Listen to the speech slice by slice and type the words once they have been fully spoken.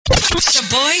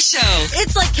Shaboy Show.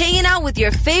 It's like hanging out with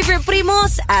your favorite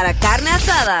primos at a carne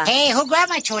asada. Hey, who grabbed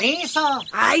my chorizo?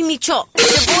 Ay, Micho.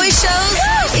 Shaboy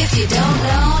Shows. If you don't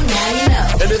know, now you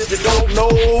know. And if you don't know,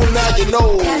 now you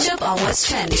know. Catch up on what's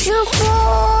trending.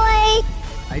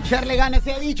 A echarle ganas,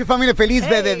 se ha dicho, familia. Feliz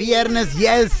de viernes.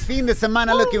 Yes, fin de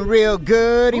semana looking real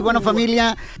good. Y bueno,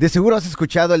 familia, de seguro has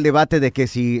escuchado el debate de que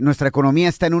si nuestra economía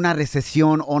está en una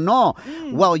recesión o no.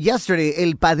 Well, yesterday,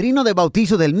 el padrino de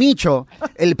bautizo del Micho,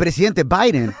 el presidente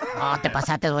Biden. Oh, te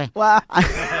pasaste, güey.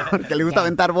 Porque le gusta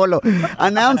aventar bolo.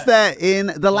 Announced that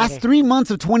in the last 3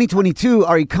 months of 2022,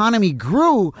 our economy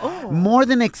grew more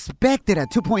than expected at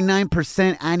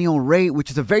 2.9% annual rate,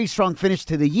 which is a very strong finish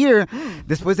to the year.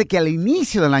 Después de que al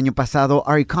inicio del año pasado,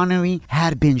 our economy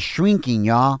had been shrinking,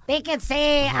 y'all. They could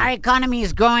say our economy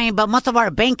is growing, but most of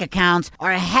our bank accounts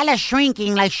are hella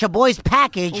shrinking like Shaboy's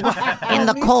package in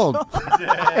the cold.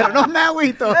 Pero no me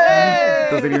agüito.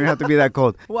 Doesn't even have to be that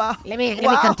cold. Wow. Let me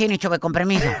continue, Chobe, con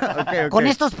permiso. Okay. Con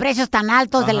estos precios tan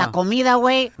altos de la comida,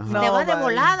 güey, te va de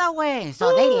volada, güey.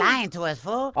 So they lying to us,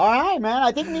 fool. All right, man.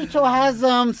 I think Micho has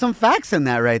some facts in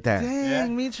that right there.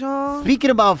 Dang, Micho. Speaking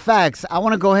about facts, I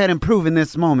want to go ahead and prove in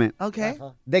this moment Okay.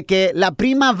 de que la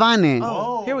prima Vane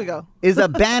Here we go. is a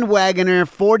bandwagoner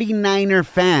 49er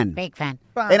fan. Big fan.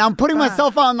 And I'm putting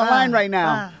myself on the line right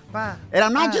now. And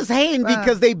I'm not just hating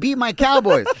because they beat my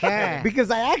Cowboys. Sure.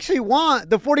 Because I actually want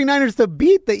the 49ers to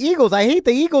beat the Eagles. I hate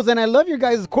the Eagles, and I love your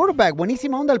guys' quarterback,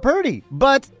 Buenísimo Onda el Purdy.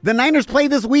 But the Niners play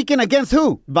this weekend against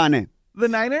who, Vane? The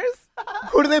Niners?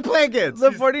 Who do they play against?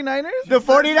 The 49ers? The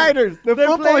 49ers. The They're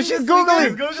football. playing She's this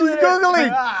Googling. weekend? She's Googling.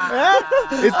 Yeah?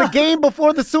 It's the game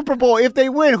before the Super Bowl. If they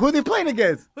win, who are they playing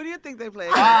against? Who do you think they play?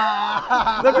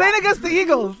 They're playing against the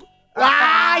Eagles. She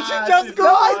just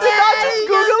Googled I did not just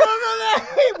Google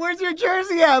it. Where's your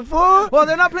jersey at, fool? Well,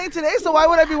 they're not playing today, so why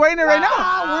would I be wearing it right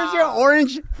now? Where's your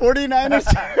orange 49ers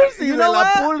jersey? You know de la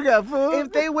what? Pulga, fool?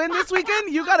 If they win this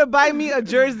weekend, you gotta buy me a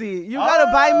jersey. You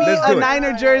gotta buy me Let's do a it.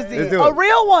 Niner jersey. Let's do A it.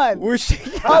 real one. Where's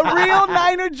A real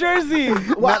Niner jersey.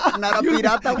 Not a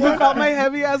pirata You one? felt my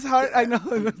heavy ass heart? I know.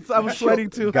 I was sweating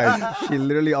too. Guys, she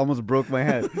literally almost broke my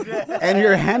head. And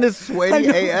your hand is sweaty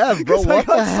AF, bro. 'Cause What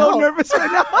the I'm hell? so nervous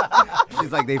right now.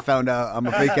 She's like, they found out I'm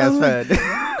a fake-ass fan.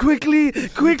 Quickly.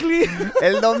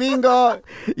 El domingo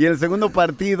y el segundo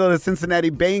partido, the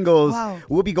Cincinnati Bengals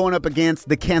will be going up against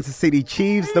the Kansas City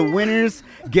Chiefs. The winners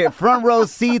get front row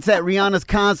seats at Rihanna's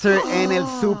concert and el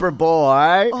Super Bowl, all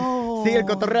right? Sí, el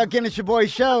cotorreo aquí en el Shaboy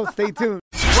Show. Stay tuned.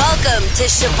 Welcome to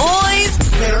Shaboy's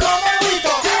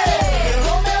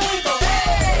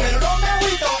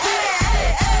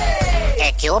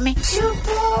Kill me.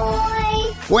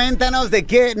 Cuéntanos de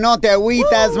qué no te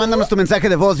agüitas. Mándanos tu mensaje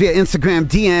de voz via Instagram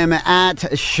DM at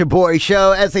Shaboy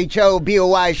Show,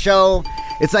 SHOBOY Show.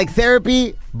 It's like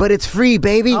therapy, but it's free,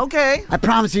 baby. Okay. I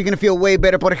promise you're going to feel way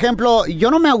better. Por ejemplo, yo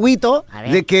no me agüito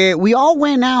de que we all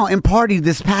went out and partied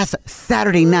this past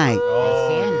Saturday night.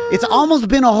 It's almost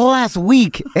been a whole ass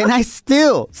week, and I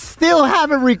still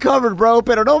haven't recovered, bro.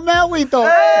 Pero no me agüito.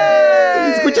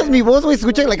 Escuchas mi voz, güey.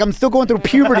 Escucha, like I'm still going through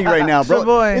puberty right now, bro.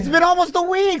 Shaboy. It's been almost a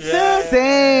week, sis.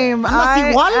 Same.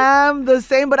 I igual? am the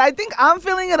same, but I think I'm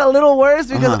feeling it a little worse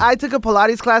because I took a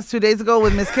Pilates class 2 days ago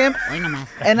with Miss Kim,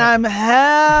 and I'm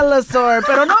hella sore.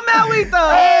 Pero no me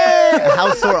agüito.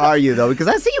 How sore are you, though? Because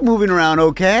I see you moving around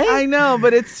okay. I know,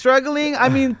 but it's struggling. I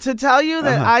mean, to tell you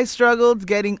that I struggled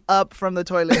getting up from the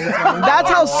toilet this morning. That's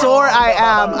how sore I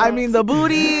am. I mean, the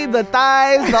booty, the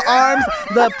thighs, the arms,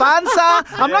 the panza.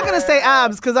 I'm not going to say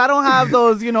abs because I don't have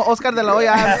those, Oscar de la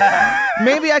Hoya abs.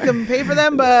 Maybe I can pay for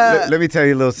them, but... Let me tell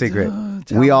you a little secret.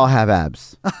 We all have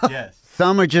abs. Yes.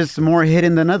 Some are just more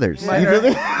hidden than others. Mine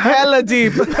are hella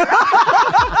deep.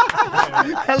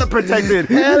 Hella protected.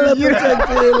 Hella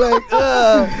protected. Like,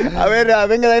 A ver,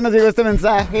 venga, de ahí nos llegó este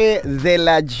mensaje de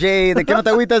la Jay. ¿De qué no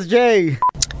te agüitas, Jay?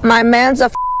 My man's a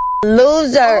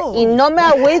loser. Y no me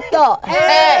agüito.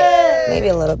 Hey. Maybe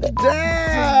a little bit.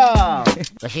 Damn.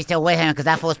 But she's still with him because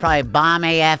that fool's probably bomb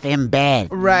AF in bed.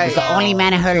 Right. He's the only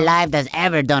man in her life that's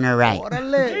ever done her right.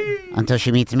 Until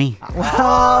she meets me.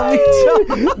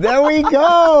 There we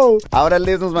go. Ahora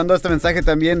Liz nos mandó este mensaje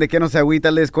también. ¿De qué no se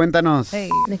agüita, Liz? Cuéntanos.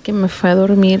 De que me fue a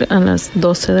dormir a las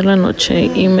 12 de la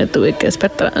noche y me tuve que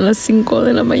despertar a las 5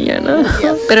 de la mañana.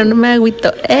 Pero no me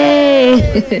agüito.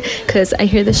 Because I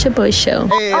hear the Shaboy Show.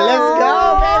 Hey, let's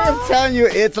go, man. I'm telling you,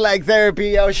 it's like therapy,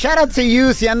 yo. Shout out to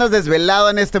you si andas desvelado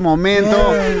en este momento.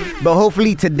 But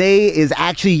hopefully today is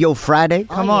actually your Friday.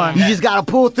 Come on. You just gotta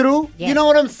pull through. Yes. You know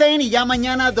what I'm saying? Y ya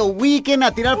mañana the weekend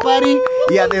a tirar party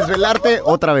y a desvelarte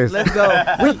otra vez. Let's go.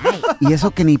 Güey, y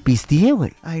eso que ni pisteé,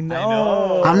 güey. I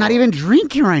know. I'm not even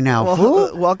drinking right now,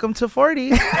 fool. Welcome to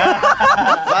 40.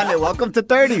 Vale, welcome to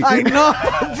 30. I know.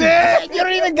 Dude, you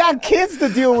don't even got kids to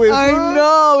deal with. I fool.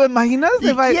 know. Imaginas Y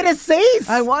if I... quieres 6.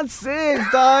 I want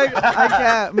 6, dog. I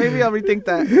can't. Maybe I'll rethink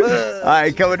that. All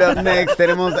right, coming up next,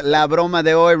 tenemos la broma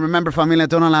de hoy. Remember, familia,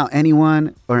 don't allow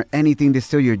anyone or anything to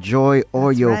steal your joy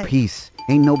or your right. peace.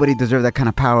 Ain't nobody deserve that kind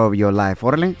of power over your life.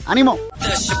 Órale, ánimo.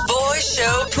 The Shaboy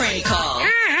Show prank call.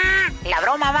 La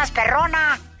broma más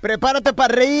perrona. Prepárate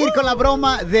para reír con la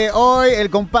broma de hoy. El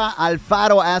compa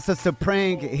Alfaro asked us to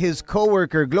prank his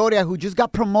coworker, Gloria, who just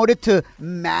got promoted to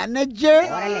manager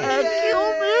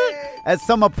at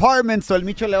some apartment. So el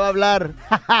Micho le va a hablar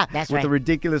That's with right. a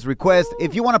ridiculous request.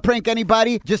 If you want to prank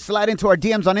anybody, just slide into our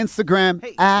DMs on Instagram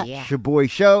at Yeah.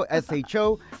 Shaboy Show,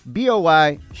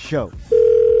 SHOBOY Show.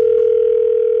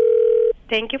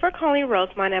 Thank you for calling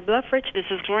Rosemont at Bluffridge. This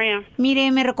is Gloria. Mire,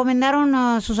 me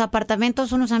recomendaron sus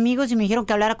apartamentos unos amigos y me dijeron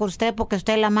que hablara con usted porque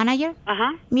usted es la manager.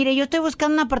 Ajá. Mire, yo estoy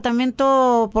buscando un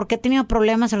apartamento porque he tenido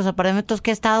problemas en los apartamentos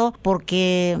que he estado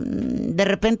porque de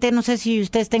repente no sé si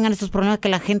ustedes tengan estos problemas que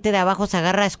la gente de abajo se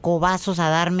agarra a escobazos a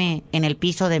darme en el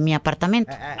piso de mi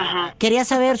apartamento. Ajá. Quería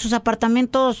saber sus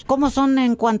apartamentos, ¿cómo son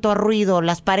en cuanto a ruido?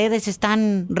 ¿Las paredes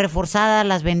están reforzadas,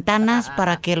 las ventanas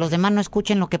para que los demás no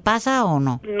escuchen lo que pasa o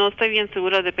no? No estoy bien segura,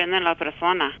 depende de la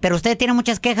persona. Pero usted tiene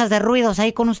muchas quejas de ruidos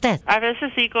ahí con usted. A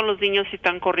veces sí, con los niños sí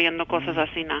están corriendo cosas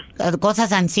así, ¿no?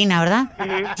 Cosas ansina, ¿verdad?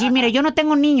 Sí, mire, yo no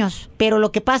tengo niños, pero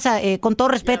lo que pasa, con todo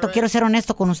respeto, quiero ser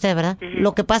honesto con usted, ¿verdad?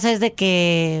 Lo que pasa es de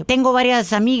que tengo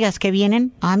varias amigas que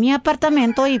vienen a mi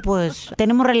apartamento y pues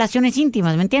tenemos relaciones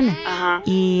íntimas, ¿me entiende? Ajá.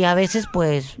 Y a veces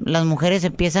pues las mujeres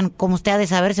empiezan, como usted ha de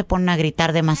saber, se ponen a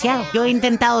gritar demasiado. Yo he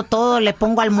intentado todo, le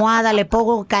pongo almohada, le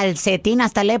pongo calcetín,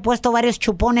 hasta le he puesto varios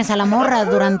chupones a la morra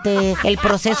durante el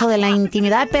proceso de la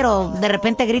intimidad, pero de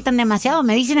repente gritan demasiado,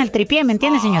 me dicen el tripié, ¿me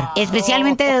entiende, señor?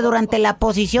 Especialmente durante la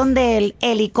posición del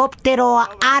helicóptero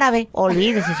árabe.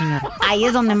 Olvídese, señor. Ahí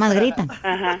es donde más gritan.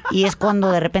 Ajá. Y es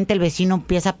cuando de repente el vecino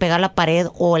empieza a pegar la pared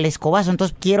o el escobazo.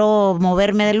 Entonces quiero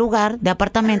moverme del lugar, de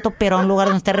apartamento, pero a un lugar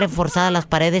donde estén reforzadas las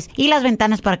paredes y las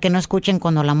ventanas para que no escuchen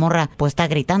cuando la morra pues está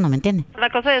gritando, ¿me entiende? La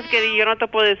cosa es que yo no te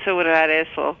puedo asegurar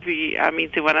eso. Si, a mí,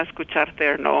 si van a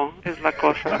escucharte o no, es la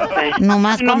cosa. Sí.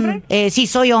 Nomás ¿Tu con... nombre? sí,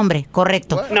 soy hombre,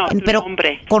 correcto. No, tu pero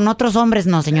nombre. con otros hombres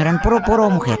no, señora, en puro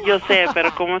mujer. Yo sé,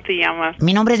 pero ¿cómo te llamas?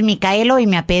 Mi nombre es Micaelo y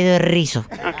mi apellido es Rizo.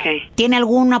 Ok. ¿Tiene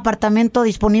algún apartamento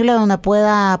disponible donde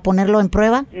pueda ponerlo en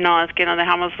prueba? No, es que no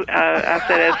dejamos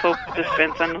hacer eso.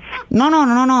 Dispénsanos. No,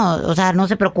 o sea, no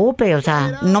se preocupe, o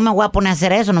sea, no me voy a poner a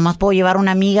hacer eso, nomás puedo llevar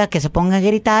una amiga que se ponga a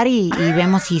gritar y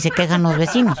vemos si se quejan los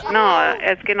vecinos. No,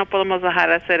 es que no podemos dejar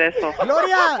de hacer eso.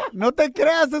 Gloria, no te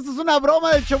creas, esto es una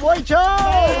broma del Shaboy Show.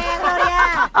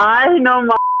 Ay, no,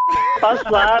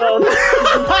 pasaron.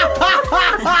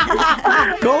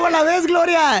 ¿Cómo la ves,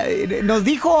 Gloria? Nos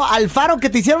dijo Alfaro que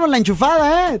te hicieron la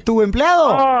enchufada, ¿eh? Tu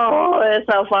empleado. Oh,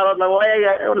 esa faro, la voy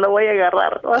a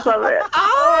agarrar, vas a ver.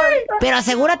 Pero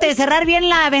asegúrate de cerrar bien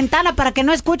la ventana para que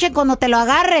no escuchen cuando te lo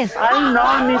agarres. Ay,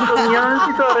 no, ni tu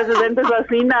residentes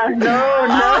así, no.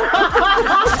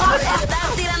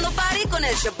 Estás tirando party con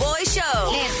el Shaboy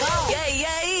Show. Yeah, yeah.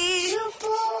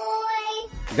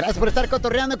 Gracias por estar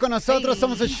cotorreando con nosotros.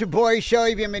 Somos el Shaboy Show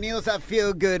y bienvenidos a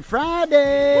Feel Good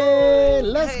Friday.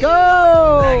 Let's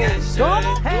go.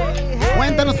 ¿Cómo?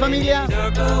 Cuéntanos, familia.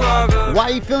 Why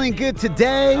are you feeling good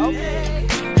today?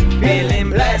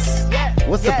 Feeling blessed.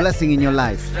 What's the blessing in your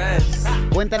life?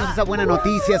 Cuéntanos esa buena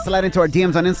noticia. Slide into our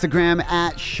DMs on Instagram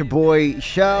at Shaboy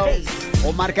Show.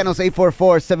 O márcanos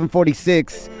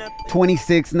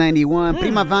 844-746-2691.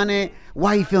 Prima Vane,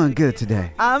 why are you feeling good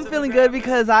today? I'm feeling good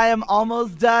because I am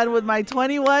almost done with my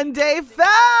 21-day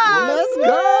fast. Let's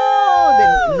go. De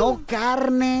no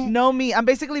carne. No meat. I'm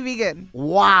basically vegan.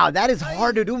 Wow, that is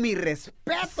hard to do, mi respeto.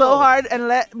 So hard, and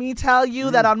let me tell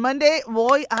you that on Monday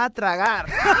voy a tragar.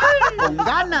 Con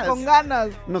ganas. Con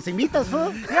ganas. ¿Nos invitas,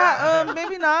 fool? Yeah,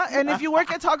 maybe not. And if you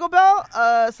work at Taco Bell,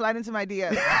 slide into my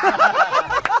DM.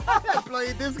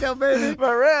 Employee discount, baby.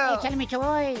 For real. Échale, mi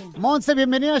Shaboy. Monse,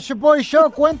 bienvenida a Shaboy Show.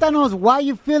 Cuéntanos, why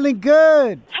you feeling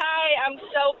good? Hi, I'm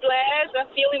so blessed. I'm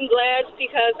feeling blessed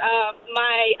because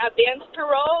my advance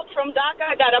parole from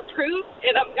DACA got approved,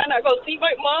 and I'm going to go see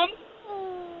my mom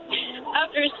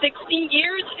after 16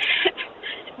 years.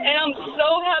 And I'm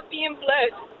so happy and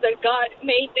blessed that God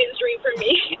made this dream for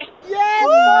me. Yes,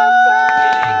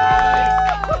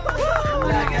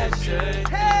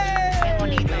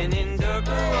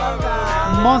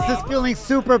 Monse! Monse's feeling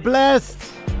super blessed.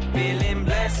 Feeling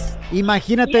blessed.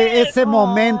 Imagínate ese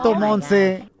momento,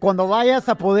 Monse, cuando vayas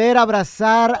a poder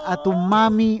abrazar a tu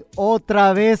mami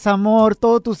otra vez, amor.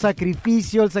 Todo tu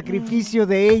sacrificio, el sacrificio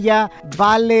de ella,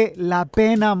 vale la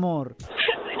pena, amor.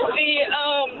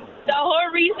 The whole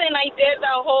reason I did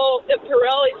the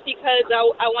parole is because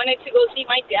I wanted to go see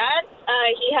my dad.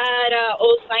 He had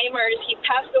Alzheimer's. He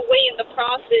passed away in the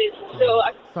process. So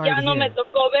ya no me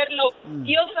tocó verlo.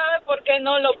 Dios sabe por qué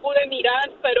no lo pude mirar,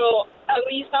 pero at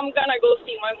least I'm gonna go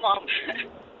see my mom.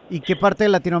 ¿Y qué parte de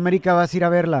Latinoamérica vas a ir a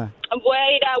verla? Voy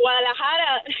a ir a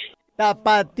Guadalajara.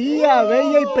 Tapatía,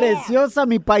 bella y preciosa,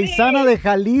 mi paisana de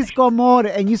Jalisco, amor.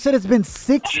 And you said it's been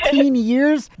 16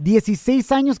 years,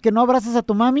 16 años que no abrazas a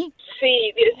tu mami?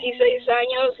 Sí, 16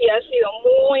 años y ha sido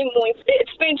muy,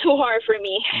 it's been too hard for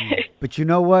me. But you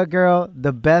know what, girl?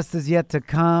 The best is yet to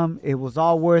come. It was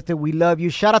all worth it. We love you.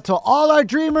 Shout out to all our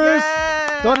dreamers.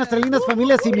 Yeah. Todas nuestras lindas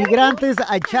familias inmigrantes,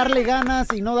 a echarle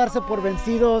ganas y no darse por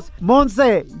vencidos.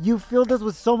 Monse, you filled us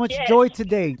with so much joy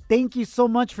today. Thank you so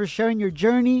much for sharing your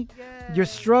journey, your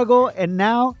struggle, and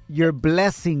now your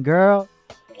blessing, girl.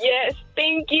 Yes,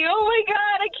 thank you. Oh my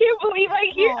God, I can't believe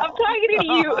I'm talking to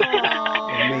you.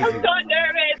 I'm so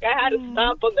nervous. I had to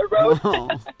stop on the road.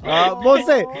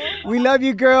 Monse, we love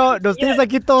you, girl. Nos tienes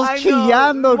aquí todos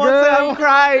chillando, girl. Monse, I'm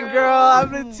crying, girl.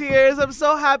 I'm in tears. I'm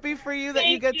so happy for you that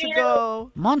you get to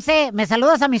go. Monse, ¿me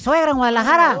saludas a mi suegra en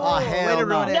Guadalajara? Oh, hell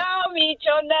no. No,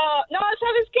 Micho, no. No,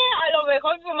 ¿sabes qué? A lo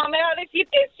mejor mi mamá me va a decir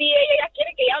que sí. Ella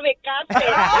quiere que ya me case.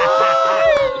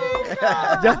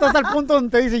 Ya estás al punto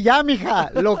donde te dice, ya, mija,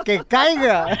 lo que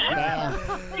caiga.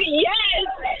 Yes,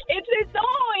 it's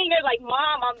annoying. They're like,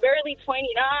 Mom, I'm barely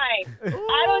 29.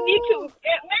 I don't need to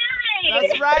get married.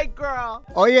 That's right, girl.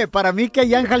 Oye, para mí que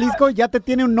allá en Jalisco ya te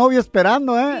tiene un novio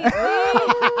esperando, ¿eh?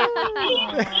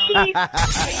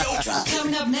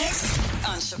 Coming up next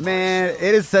on Man,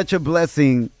 it is such a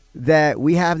blessing that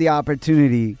we have the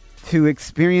opportunity to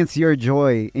experience your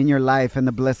joy in your life and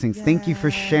the blessings. Thank you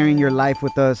for sharing your life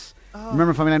with us.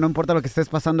 Remember, familia, no importa lo que estés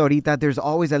pasando ahorita, there's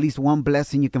always at least one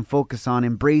blessing you can focus on.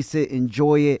 Embrace it,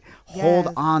 enjoy it, hold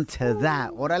on to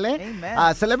that. Órale.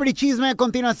 Celebrity Chisme a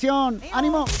continuación.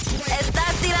 ¡Ánimo!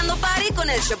 Estás tirando party con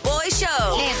el Shaboy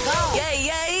Show. Let's go. Yay,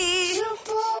 yay.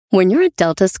 When you're a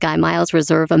Delta SkyMiles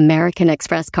Reserve American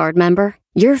Express card member,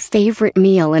 your favorite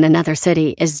meal in another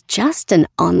city is just an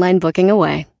online booking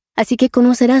away. Así que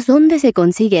conocerás dónde se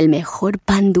consigue el mejor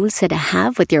pan dulce to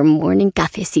have with your morning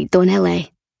cafecito en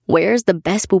LA. Where's the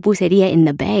best pupusería in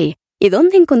the Bay? ¿Y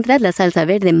dónde encontrar la salsa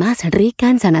verde más rica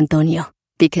en San Antonio?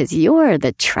 Because you're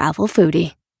the travel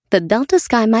foodie. The Delta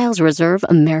SkyMiles Reserve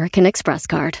American Express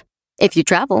card. If you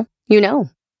travel, you know.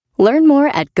 Learn more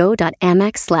at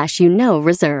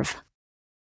go.amex/reserve.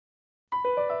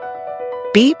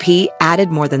 BP added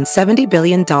more than $70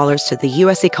 billion to the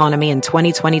U.S. economy in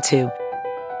 2022.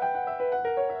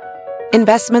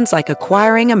 Investments like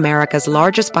acquiring America's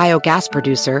largest biogas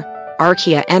producer,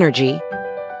 Archaea Energy,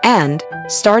 and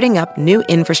starting up new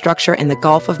infrastructure in the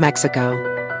Gulf of Mexico.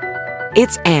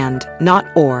 It's and, not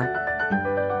or.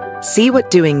 See what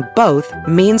doing both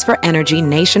means for energy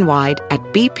nationwide at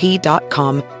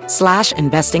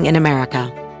bp.com/investing in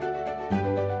America.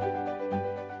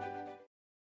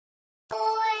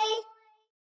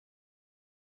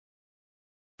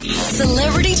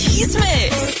 Celebrity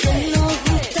Chisme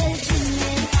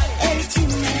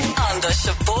on the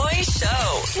Shaboy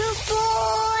Show.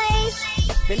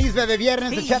 Feliz Bebé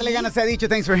Viernes, echarle ganas se ha dicho.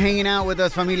 Thanks for hanging out with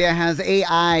us, familia. Has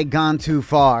AI gone too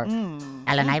far?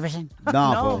 Allen Iverson?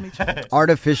 No,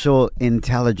 artificial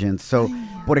intelligence. So,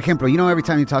 por ejemplo, you know every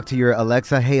time you talk to your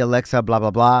Alexa, hey Alexa, blah,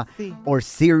 blah, blah, or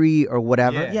Siri or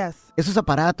whatever? Yes. Esos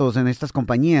aparatos en estas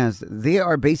compañías, they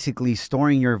are basically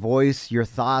storing your voice, your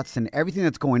thoughts, and everything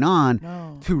that's going on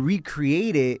to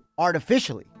recreate it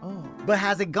artificially. But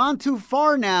has it gone too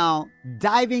far now,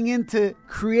 diving into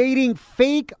creating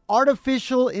fake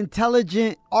artificial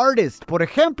intelligent artists? Por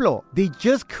ejemplo, they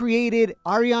just created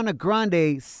Ariana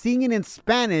Grande singing in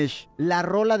Spanish la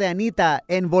rola de Anita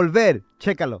en Volver.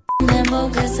 Chécalo.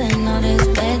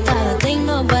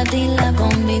 Tengo para ti la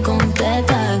combi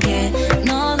completa que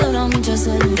no duró mucho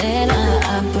soltera.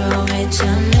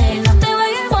 Aprovechame, no te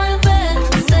voy a volver.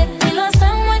 Sé que lo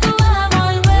hacemos y tú vas a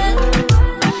volver.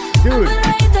 Dude,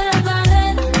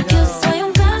 yo soy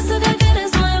un caso que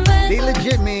quieres volver. they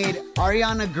legit made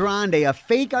Ariana Grande, a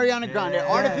fake Ariana Grande,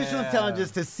 artificial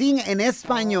intelligence to sing in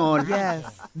Espanol.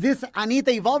 Yes. This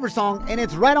Anita Evolver song, and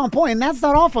it's right on point. And that's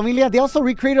not all, familia. They also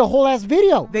recreated a whole ass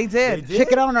video. They did.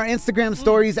 Check it out on our Instagram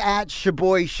stories at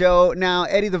Shaboy Show. Now,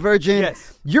 Eddie the Virgin,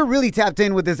 you're really tapped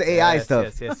in with this AI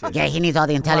stuff. Yes. Yeah, he needs all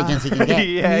the intelligence he can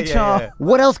get.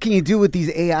 What else can you do with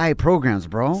these AI programs,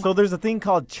 bro? So there's a thing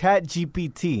called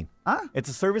ChatGPT. It's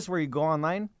a service where you go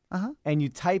online and you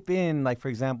type in, like, for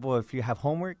example, if you have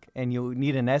homework and you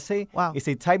need an essay, you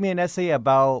say, type me an essay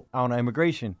about, I don't know,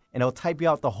 immigration. And it'll type you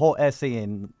out the whole essay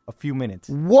in a few minutes.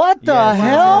 What the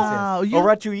hell? Wow. Or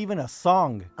write you even a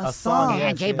song. A song.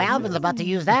 Yeah, J Balvin's about to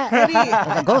use that as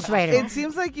a ghostwriter. It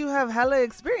seems like you have hella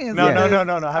experience. No.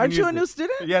 Aren't you a new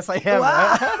student? Yes, I am.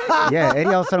 Wow. Yeah, Eddie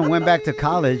all of a sudden went back to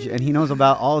college, and he knows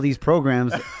about all these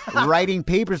programs, writing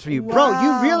papers for you. Bro,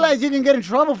 you realize you can get in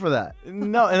trouble for that.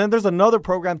 No, and then there's another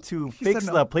program to fix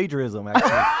the plagiarism,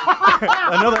 actually.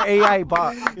 Another AI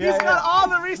bot. He's got all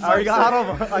the resources. I got all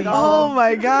of them. Oh,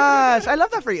 my gosh. I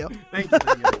love that for you. Thank you.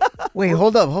 Wait,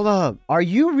 hold up. Are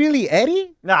you really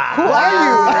Eddie? Nah. Who are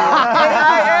you?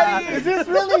 Hi, Eddie. Is this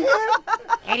really him?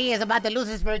 Eddie is about to lose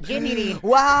his virginity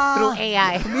through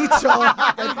AI.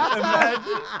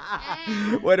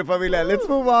 Bueno, familia, let's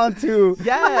move on to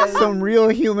some real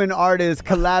human artists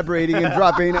collaborating and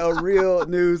dropping a real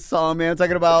new song, man. I'm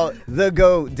talking about The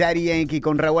GOAT, Daddy Yankee,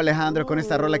 con Raúl Alejandro, con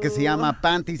esta rola que se llama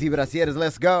Panties y Brasieres.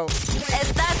 Let's go.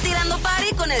 Estás tirando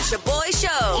party con el Shaboy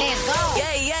Show. Let's go.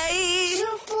 Yay, yay.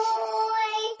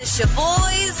 The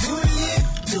Shaboys. Too lit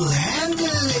to handle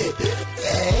it.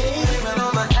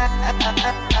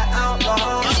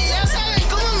 Ya saben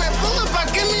cómo me pongo, ¿pa'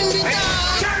 qué me invitan?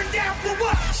 Turn down for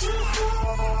what?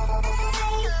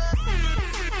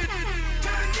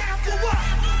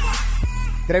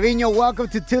 Treviño, welcome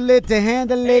to Too Lit to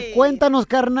Handle It. Cuéntanos,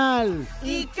 carnal.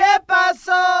 ¿Y qué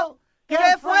pasó?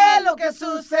 ¿Qué fue lo que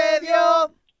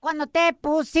sucedió? Cuando te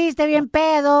pusiste bien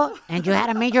pedo and you had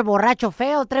a major borracho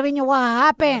fail, Treviño, what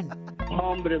happened?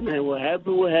 Hombre, man, what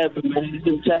happened, man? There's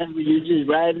some times when you're just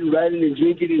riding and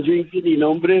drinking, and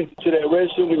hombre, to that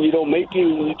restroom and you don't make it,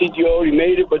 and you think you already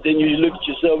made it, but then you look at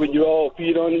yourself and you're all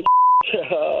feet on it.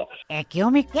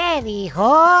 ¿Qué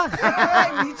dijo?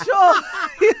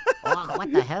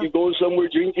 What the hell? You're going somewhere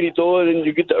drinking y todo, and then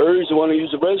you get the urge to want to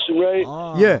use the restroom, right?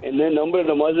 Yeah. And then, hombre,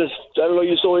 nomás I don't know,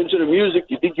 you're so into the music,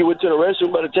 you think you went to the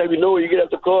restroom, by the time you know it, you get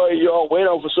out the car, and you're all wet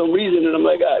out for some reason, and I'm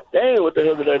like, God damn, what the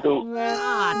hell did I do?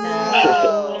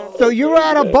 So you were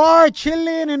at a bar,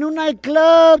 chilling in un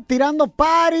nightclub, tirando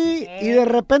party, y de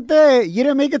repente you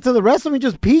didn't make it to the restroom, you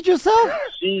just peed yourself?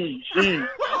 Sí.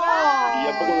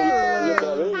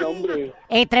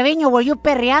 Hey, Treviño, were you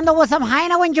perreando with some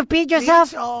hyena when you peed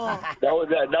yourself? That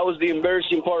was the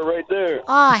embarrassing part right there.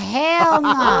 Oh, hell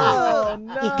no.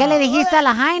 ¿Y qué le dijiste a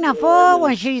la hyena for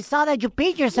when she saw that you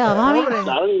peed yourself, homie? I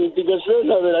don't even think I said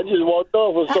nothing. I just walked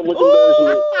off with so much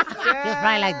embarrassment. She's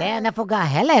probably like, damn, that fool got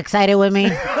hella excited with me.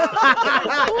 I'm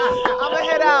gonna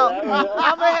head out.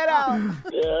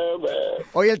 Yeah, man.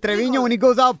 Oye, el Treviño, when he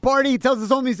goes out party, he tells his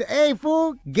homies, hey,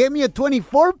 fool, give me a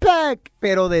 24-pack,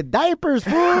 pero de diapers,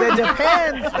 fool. It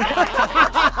depends.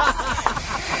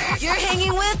 You're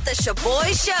hanging with the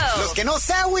Shaboy Show. Los que no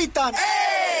se agüitan.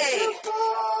 Hey.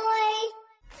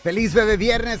 Feliz Bebé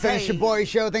Viernes en el Shaboy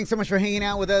Show. Thanks so much for hanging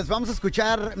out with us. Vamos a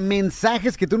escuchar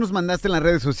mensajes que tú nos mandaste en las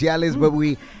redes sociales, but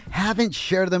we haven't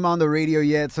shared them on the radio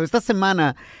yet. So esta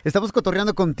semana estamos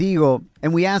cotorreando contigo,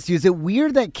 and we asked you, is it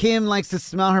weird that Kim likes to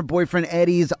smell her boyfriend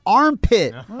Eddie's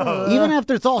armpit, even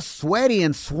after it's all sweaty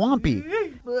and swampy?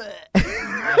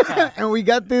 And we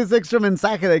got this extra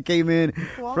mensaje that came in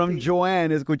from Joanne.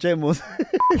 Escuchemos.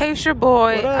 Hey,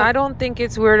 Shaboy. I don't think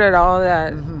it's weird at all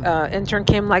that intern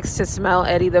Kim likes to smell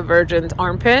Eddie the Virgin's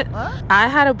armpit. I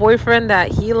had a boyfriend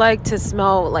that he liked to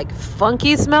smell like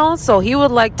funky smells, so he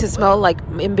would like to smell like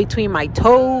in between my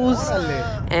toes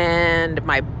and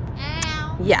my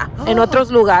en otros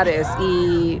lugares.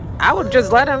 Y I would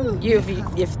just let him.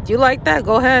 If you like that,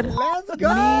 go ahead. Let's go.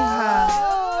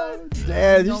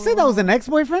 Yeah, did you say that was an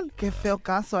ex-boyfriend? Que feo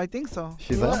caso, I think so.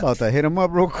 She's like, I'm about to hit him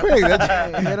up real quick.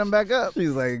 Hit him back up.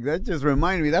 She's like, that just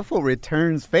reminded me, that fool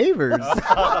returns favors.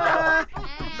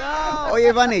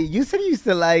 Oye, Vane, you said you used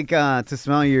to like to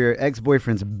smell your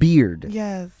ex-boyfriend's beard.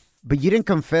 Yes. But you didn't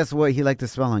confess what he liked to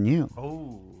smell on you.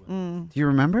 Do you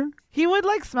remember? He would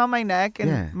like smell my neck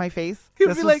and my face. He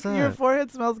would be like, your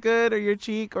forehead smells good, or your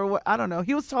cheek, or what. I don't know.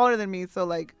 He was taller than me, so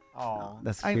like. Oh,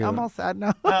 that's cute. I'm all sad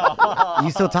now. You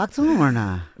still talk to him or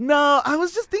not? No, I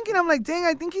was just thinking, I'm like, dang,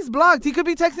 I think he's blocked. He could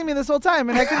be texting me this whole time,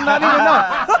 and I could not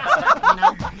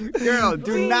even know. Girl,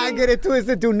 do not get it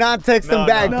twisted. Do not text him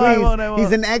back, please. I won't.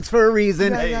 He's an ex for a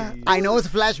reason. I know it's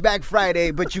Flashback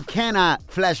Friday, but you cannot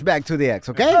flash back to the ex,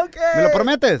 okay? Okay. ¿Me lo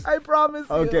prometes? I promise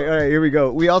you. Okay, all right, here we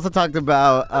go. We also talked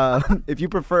about if you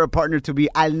prefer a partner to be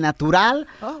al natural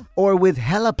or with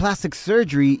hella plastic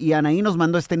surgery. Y Anaí nos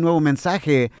mandó este nuevo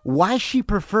mensaje. Why she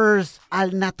prefers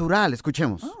al natural.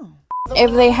 Escuchemos.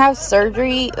 If they have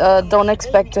surgery, don't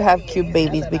expect to have cute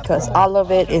babies because all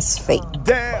of it is fake.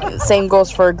 Damn. Same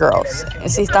goes for girls.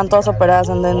 Si están todas operadas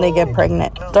and then they get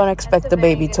pregnant, don't expect the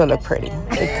baby to look pretty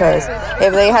because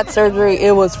if they had surgery,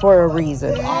 it was for a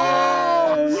reason.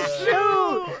 Oh,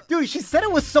 shoot. Dude, she said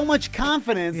it with so much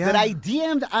confidence that I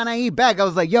DM'd Anaí back. I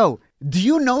was like, yo, do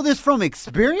you know this from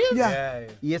experience? Yeah.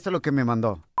 Y eso es lo que me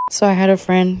mandó. So I had a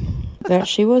friend that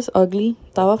she was ugly,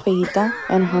 estaba feita,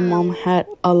 and her mom had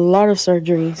a lot of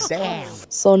surgeries. Damn.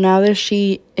 So now that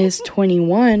she is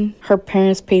 21, her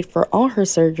parents paid for all her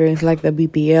surgeries, like the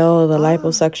BBL, the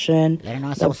liposuction,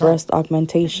 the breast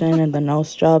augmentation, and the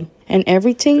nose job, and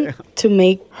everything to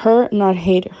make her not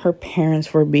hate her parents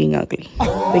for being ugly.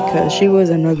 Because she was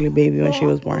an ugly baby when she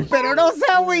was born. Pero no se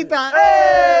agüita.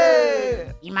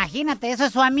 Imagínate, eso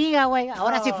es su amiga, güey.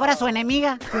 Ahora si fuera su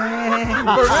enemiga.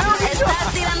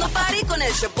 Estás tirando party con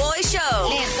el Shaboy Show.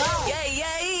 Let's go. Yay,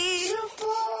 yay.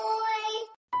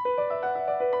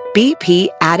 BP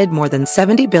added more than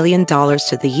 $70 billion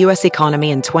to the U.S.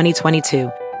 economy in 2022.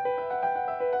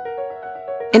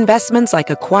 Investments like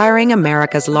acquiring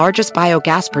America's largest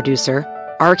biogas producer,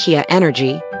 Archaea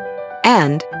Energy,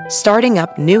 and starting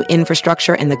up new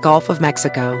infrastructure in the Gulf of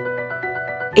Mexico.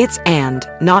 It's and,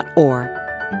 not or.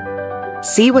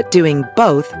 See what doing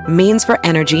both means for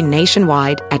energy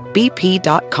nationwide at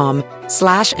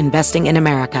bp.com/investing in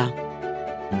America.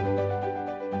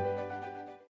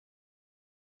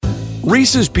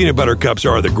 Reese's peanut butter cups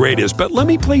are the greatest, but let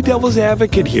me play devil's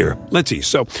advocate here. Let's see.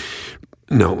 So,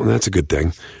 no, that's a good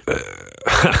thing.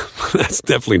 That's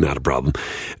definitely not a problem.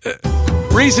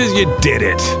 Reese's, you did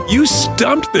it. You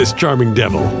stumped this charming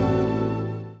devil.